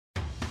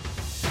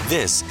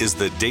This is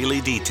the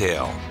Daily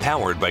Detail,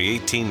 powered by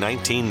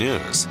 1819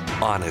 News.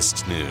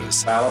 Honest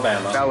news.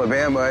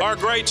 Alabama. Our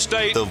great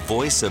state. The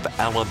voice of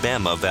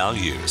Alabama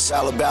values.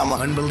 Alabama.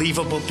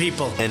 Unbelievable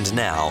people. And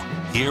now,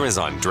 here is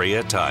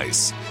Andrea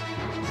Tice.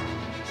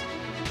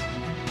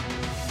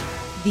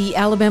 The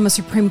Alabama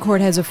Supreme Court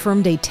has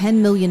affirmed a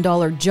 $10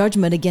 million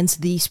judgment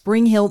against the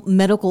Spring Hill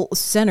Medical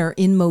Center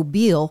in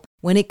Mobile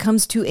when it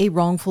comes to a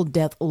wrongful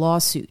death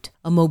lawsuit.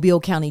 A Mobile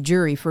County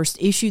jury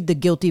first issued the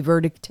guilty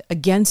verdict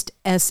against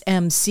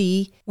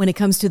SMC when it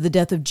comes to the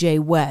death of Jay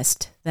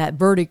West. That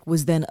verdict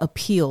was then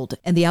appealed,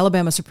 and the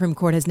Alabama Supreme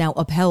Court has now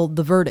upheld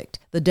the verdict.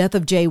 The death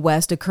of Jay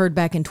West occurred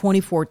back in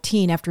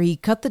 2014 after he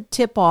cut the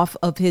tip off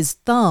of his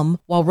thumb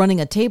while running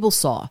a table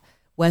saw.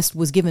 West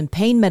was given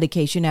pain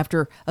medication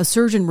after a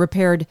surgeon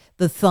repaired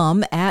the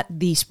thumb at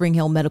the Spring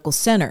Hill Medical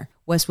Center.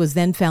 West was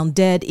then found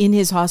dead in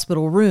his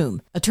hospital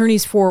room.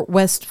 Attorneys for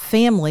West's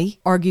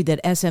family argued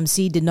that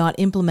SMC did not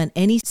implement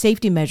any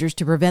safety measures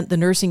to prevent the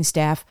nursing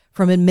staff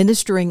from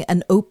administering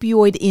an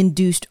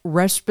opioid-induced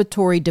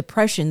respiratory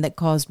depression that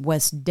caused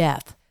West's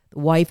death. The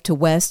wife to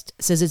West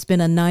says it's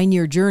been a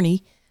 9-year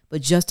journey,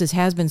 but justice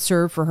has been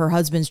served for her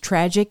husband's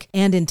tragic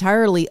and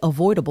entirely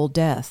avoidable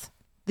death.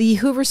 The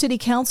Hoover City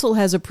Council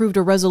has approved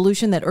a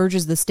resolution that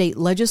urges the state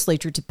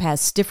legislature to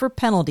pass stiffer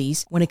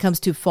penalties when it comes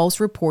to false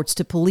reports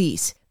to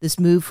police. This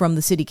move from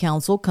the city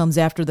council comes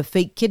after the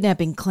fake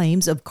kidnapping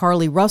claims of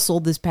Carly Russell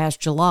this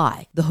past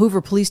July. The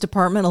Hoover Police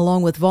Department,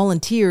 along with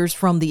volunteers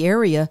from the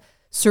area,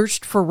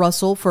 searched for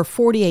Russell for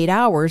 48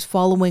 hours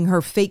following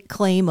her fake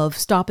claim of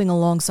stopping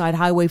alongside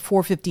Highway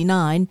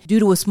 459 due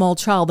to a small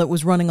child that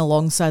was running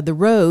alongside the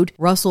road.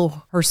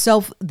 Russell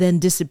herself then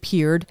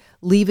disappeared,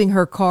 leaving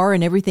her car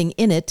and everything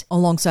in it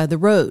alongside the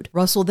road.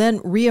 Russell then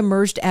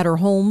reemerged at her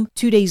home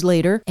 2 days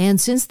later and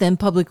since then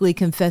publicly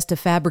confessed to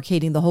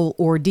fabricating the whole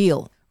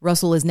ordeal.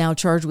 Russell is now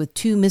charged with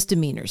 2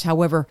 misdemeanors.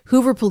 However,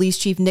 Hoover Police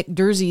Chief Nick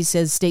Dursey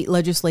says state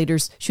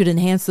legislators should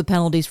enhance the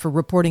penalties for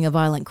reporting a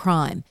violent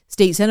crime.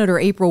 State Senator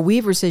April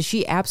Weaver says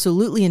she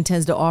absolutely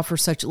intends to offer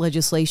such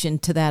legislation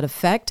to that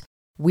effect.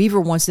 Weaver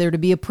wants there to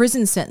be a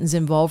prison sentence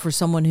involved for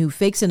someone who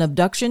fakes an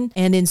abduction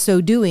and in so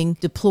doing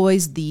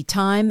deploys the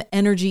time,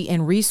 energy,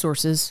 and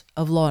resources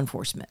of law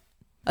enforcement.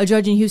 A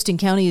judge in Houston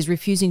County is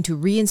refusing to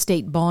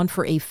reinstate bond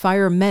for a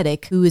fire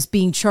medic who is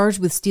being charged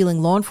with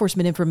stealing law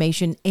enforcement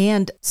information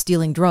and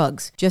stealing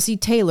drugs. Jesse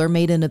Taylor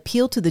made an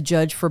appeal to the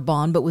judge for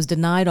bond but was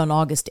denied on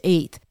August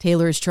 8th.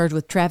 Taylor is charged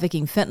with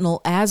trafficking fentanyl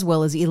as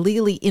well as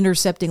illegally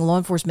intercepting law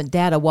enforcement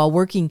data while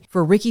working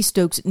for Ricky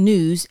Stokes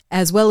News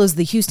as well as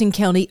the Houston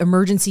County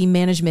Emergency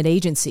Management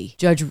Agency.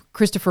 Judge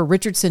Christopher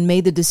Richardson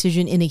made the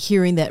decision in a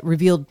hearing that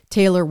revealed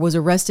Taylor was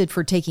arrested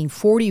for taking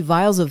 40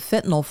 vials of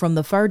fentanyl from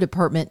the fire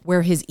department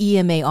where his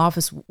EMA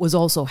office was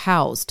also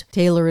housed.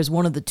 Taylor is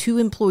one of the 2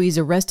 employees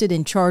arrested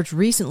and charged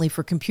recently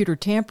for computer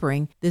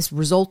tampering. This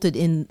resulted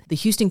in the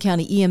Houston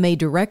County EMA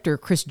director,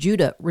 Chris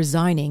Judah,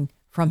 resigning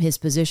from his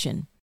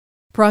position.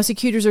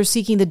 Prosecutors are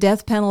seeking the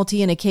death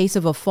penalty in a case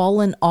of a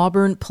fallen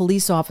Auburn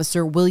police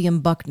officer, William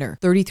Buckner.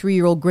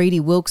 33-year-old Grady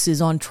Wilkes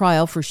is on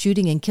trial for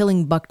shooting and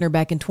killing Buckner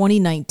back in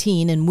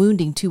 2019 and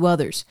wounding 2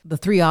 others. The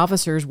 3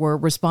 officers were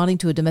responding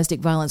to a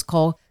domestic violence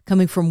call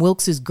coming from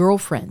Wilkes'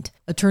 girlfriend.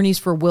 Attorneys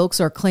for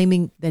Wilkes are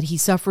claiming that he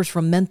suffers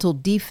from mental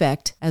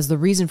defect as the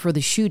reason for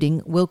the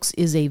shooting. Wilkes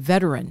is a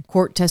veteran.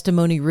 Court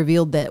testimony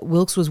revealed that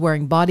Wilkes was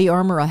wearing body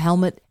armor, a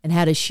helmet, and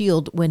had a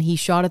shield when he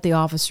shot at the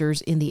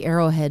officers in the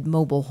Arrowhead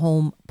Mobile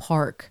Home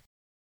Park.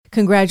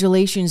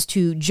 Congratulations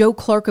to Joe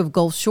Clark of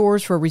Gulf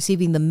Shores for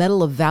receiving the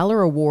Medal of Valor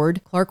Award.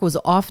 Clark was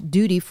off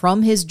duty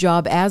from his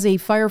job as a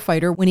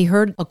firefighter when he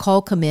heard a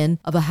call come in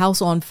of a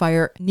house on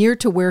fire near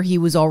to where he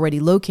was already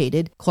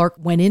located. Clark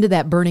went into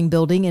that burning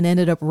building and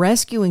ended up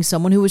rescuing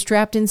someone who was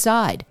trapped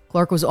inside.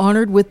 Clark was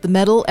honored with the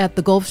medal at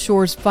the Gulf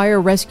Shores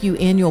Fire Rescue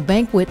Annual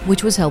Banquet,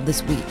 which was held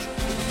this week.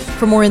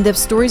 For more in-depth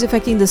stories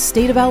affecting the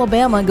state of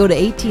Alabama, go to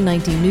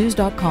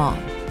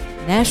 1819news.com.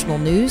 National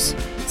news.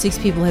 6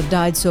 people have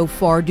died so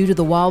far due to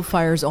the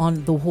wildfires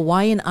on the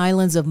Hawaiian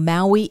islands of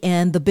Maui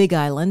and the Big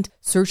Island.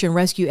 Search and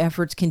rescue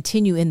efforts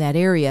continue in that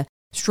area.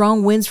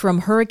 Strong winds from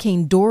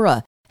Hurricane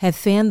Dora have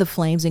fanned the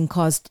flames and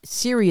caused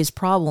serious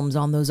problems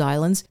on those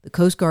islands. The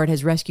Coast Guard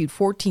has rescued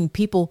 14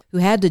 people who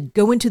had to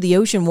go into the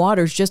ocean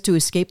waters just to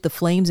escape the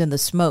flames and the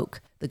smoke.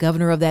 The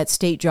governor of that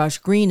state, Josh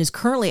Green, is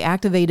currently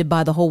activated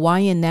by the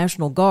Hawaiian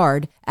National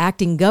Guard.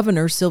 Acting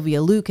Governor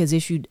Sylvia Luke has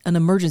issued an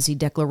emergency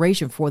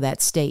declaration for that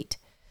state.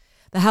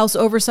 The House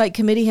Oversight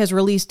Committee has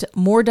released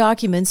more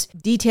documents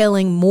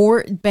detailing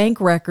more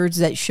bank records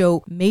that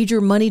show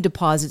major money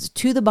deposits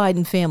to the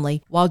Biden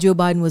family while Joe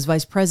Biden was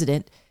vice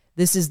president.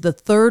 This is the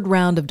 3rd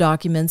round of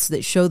documents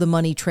that show the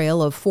money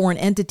trail of foreign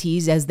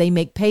entities as they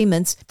make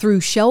payments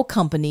through shell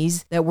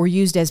companies that were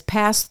used as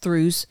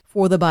pass-throughs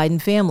for the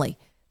Biden family.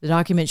 The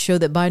documents show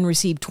that Biden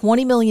received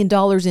 $20 million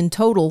in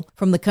total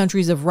from the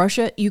countries of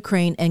Russia,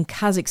 Ukraine, and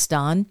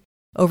Kazakhstan.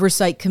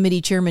 Oversight Committee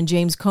Chairman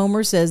James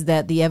Comer says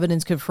that the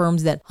evidence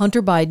confirms that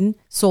Hunter Biden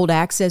sold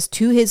access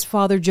to his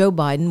father Joe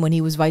Biden when he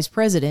was vice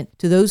president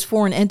to those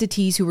foreign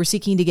entities who were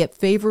seeking to get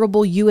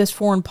favorable U.S.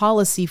 foreign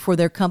policy for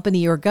their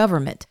company or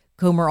government.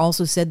 Comer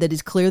also said that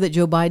it's clear that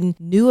Joe Biden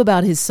knew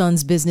about his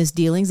son's business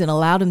dealings and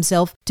allowed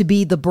himself to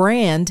be the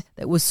brand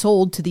that was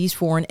sold to these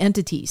foreign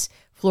entities.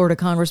 Florida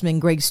Congressman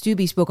Greg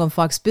Steube spoke on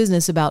Fox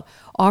Business about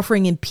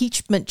offering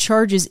impeachment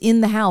charges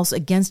in the House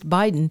against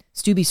Biden.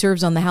 Steube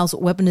serves on the House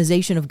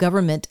Weaponization of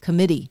Government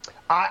Committee.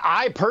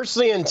 I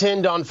personally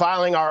intend on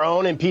filing our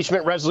own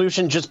impeachment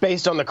resolution just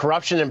based on the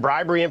corruption and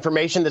bribery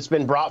information that's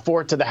been brought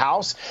forth to the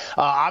House.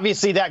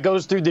 Obviously, that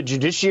goes through the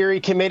Judiciary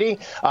Committee,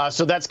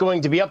 so that's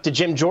going to be up to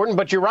Jim Jordan.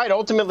 But you're right.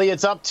 Ultimately,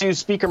 it's up to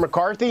Speaker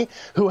McCarthy,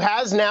 who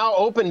has now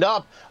opened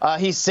up.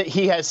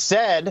 He has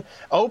said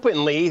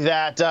openly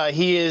that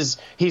he's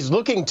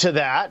looking to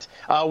that,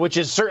 which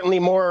is certainly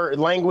more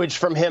language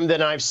from him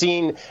than I've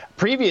seen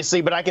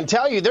previously. But I can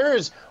tell you there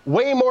is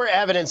way more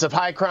evidence of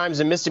high crimes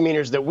and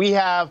misdemeanors that we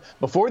have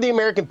before the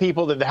American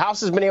people that the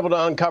House has been able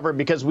to uncover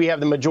because we have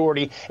the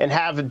majority and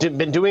have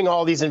been doing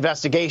all these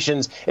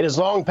investigations. It is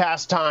long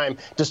past time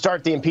to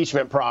start the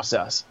impeachment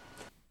process.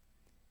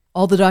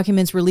 All the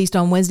documents released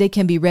on Wednesday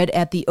can be read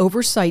at the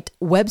Oversight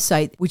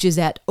website, which is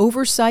at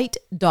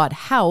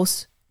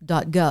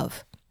oversight.house.gov.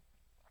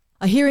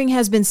 A hearing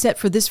has been set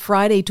for this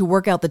Friday to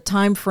work out the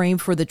time frame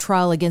for the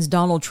trial against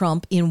Donald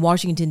Trump in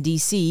Washington,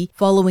 D.C.,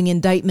 following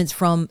indictments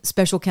from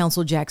Special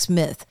Counsel Jack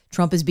Smith.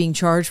 Trump is being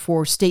charged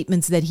for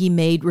statements that he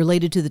made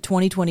related to the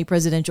 2020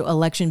 presidential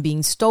election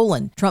being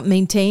stolen. Trump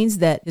maintains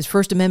that his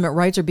First Amendment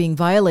rights are being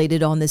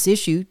violated on this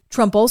issue.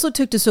 Trump also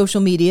took to social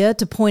media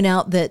to point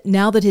out that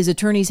now that his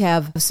attorneys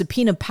have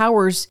subpoena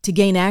powers to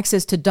gain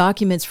access to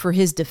documents for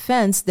his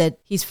defense, that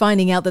he's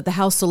finding out that the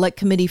House Select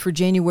Committee for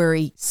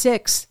January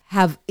 6th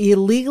have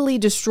illegally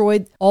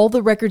destroyed all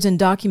the records and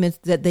documents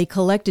that they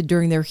collected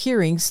during their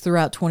hearings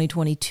throughout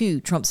 2022.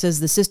 Trump says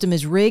the system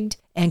is rigged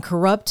and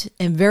corrupt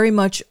and very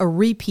much a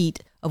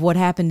repeat of what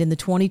happened in the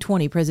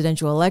 2020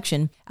 presidential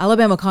election.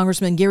 Alabama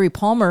Congressman Gary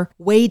Palmer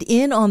weighed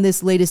in on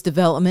this latest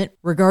development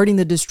regarding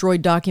the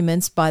destroyed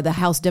documents by the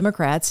House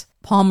Democrats.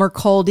 Palmer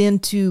called in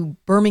to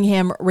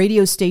Birmingham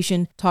radio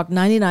station Talk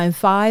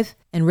 99.5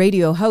 and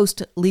radio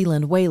host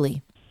Leland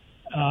Whaley.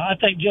 I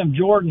think Jim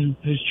Jordan,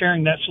 who's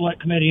chairing that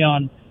select committee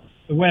on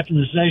the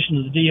weaponization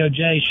of the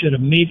DOJ, should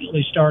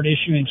immediately start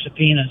issuing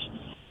subpoenas,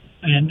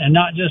 and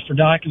not just for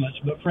documents,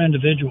 but for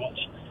individuals.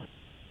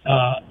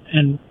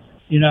 And,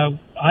 you know,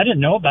 I didn't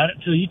know about it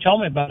until you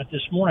told me about it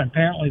this morning.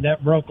 Apparently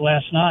that broke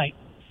last night,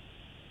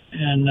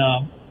 and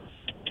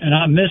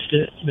I missed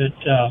it, but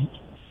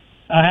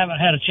I haven't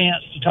had a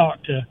chance to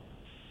talk to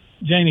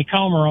Jamie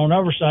Comer on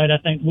oversight. I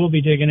think we'll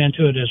be digging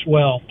into it as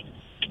well.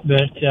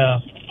 But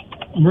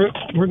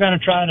we're going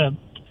to try to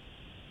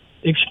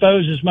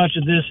expose as much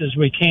of this as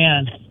we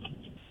can.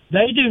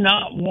 They do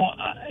not want,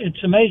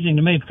 it's amazing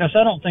to me because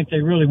I don't think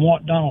they really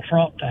want Donald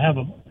Trump to have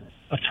a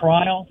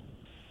trial,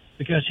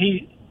 because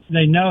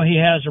they know he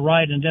has a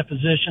right in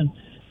deposition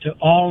to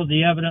all of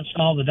the evidence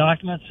and all the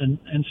documents, and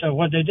so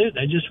what they do,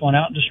 they just went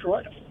out and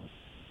destroyed them.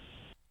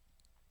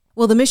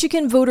 Well, the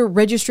Michigan voter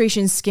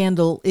registration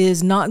scandal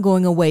is not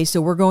going away,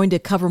 so we're going to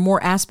cover more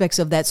aspects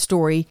of that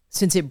story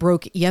since it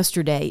broke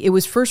yesterday. It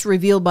was first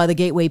revealed by the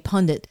Gateway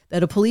Pundit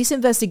that a police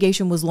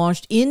investigation was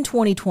launched in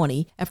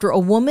 2020 after a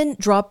woman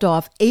dropped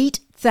off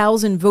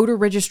 8,000 voter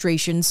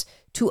registrations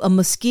to a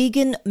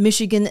Muskegon,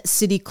 Michigan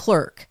city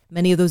clerk.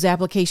 Many of those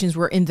applications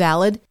were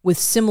invalid, with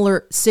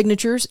similar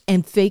signatures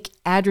and fake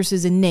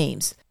addresses and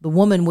names. The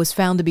woman was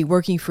found to be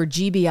working for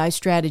GBI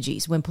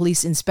Strategies. When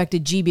police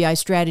inspected GBI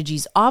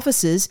Strategies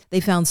offices,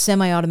 they found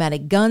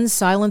semi-automatic guns,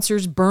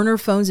 silencers, burner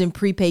phones, and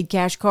prepaid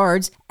cash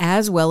cards,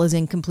 as well as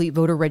incomplete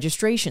voter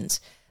registrations.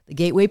 The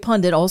Gateway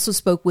Pundit also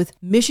spoke with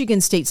Michigan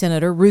State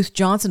Senator Ruth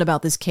Johnson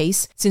about this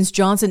case. Since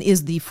Johnson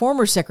is the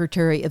former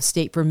Secretary of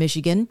State for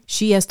Michigan,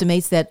 she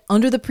estimates that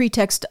under the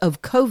pretext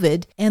of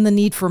COVID and the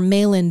need for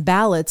mail-in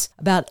ballots,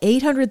 about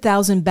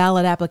 800,000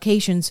 ballot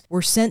applications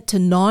were sent to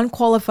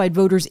non-qualified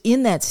voters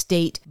in that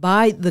state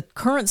by the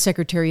current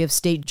Secretary of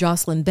State,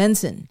 Jocelyn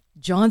Benson.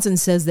 Johnson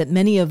says that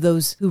many of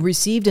those who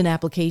received an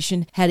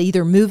application had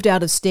either moved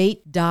out of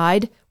state,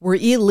 died, were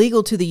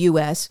illegal to the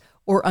U.S.,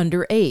 or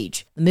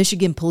underage. The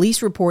Michigan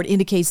police report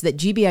indicates that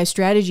GBI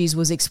Strategies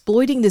was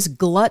exploiting this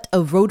glut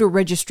of voter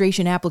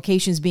registration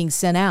applications being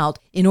sent out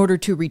in order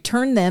to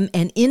return them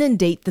and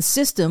inundate the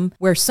system,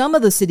 where some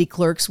of the city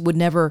clerks would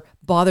never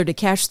bother to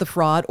catch the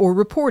fraud or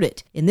report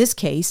it. In this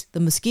case, the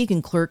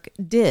Muskegon clerk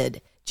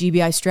did.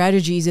 GBI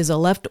Strategies is a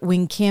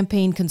left-wing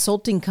campaign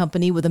consulting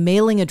company with a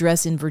mailing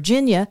address in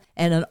Virginia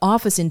and an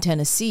office in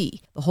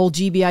Tennessee. The whole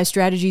GBI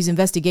Strategies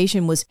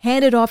investigation was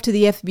handed off to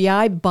the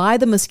FBI by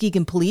the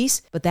Muskegon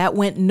police, but that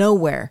went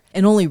nowhere.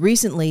 And only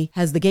recently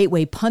has the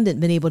Gateway Pundit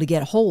been able to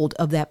get hold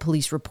of that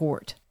police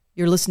report.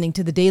 You're listening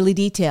to The Daily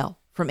Detail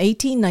from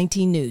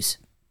 1819 News.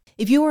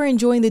 If you are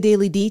enjoying the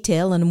Daily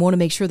Detail and want to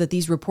make sure that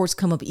these reports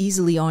come up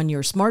easily on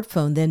your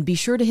smartphone, then be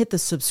sure to hit the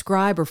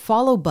subscribe or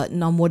follow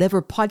button on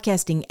whatever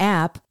podcasting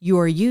app you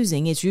are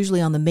using. It's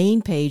usually on the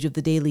main page of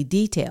the Daily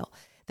Detail.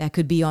 That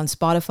could be on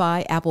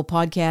Spotify, Apple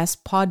Podcasts,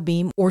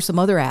 Podbeam, or some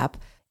other app.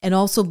 And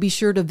also be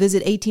sure to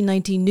visit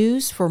 1819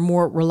 News for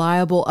more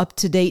reliable,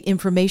 up-to-date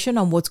information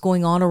on what's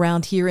going on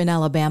around here in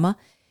Alabama.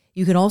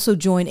 You can also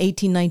join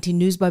 1819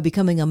 News by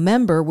becoming a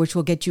member, which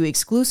will get you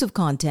exclusive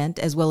content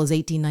as well as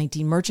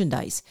 1819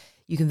 merchandise.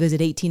 You can visit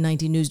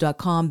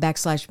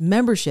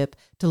 1819news.com/membership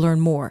to learn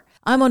more.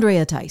 I'm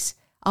Andrea Tice.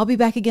 I'll be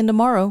back again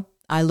tomorrow.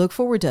 I look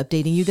forward to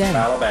updating you then.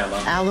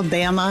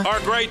 Alabama. Our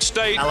great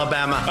state.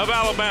 Alabama. Of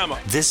Alabama.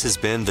 This has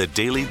been the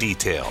Daily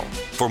Detail.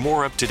 For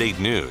more up-to-date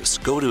news,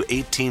 go to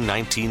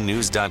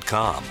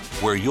 1819news.com,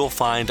 where you'll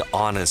find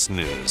honest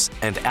news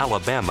and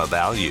Alabama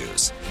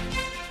values.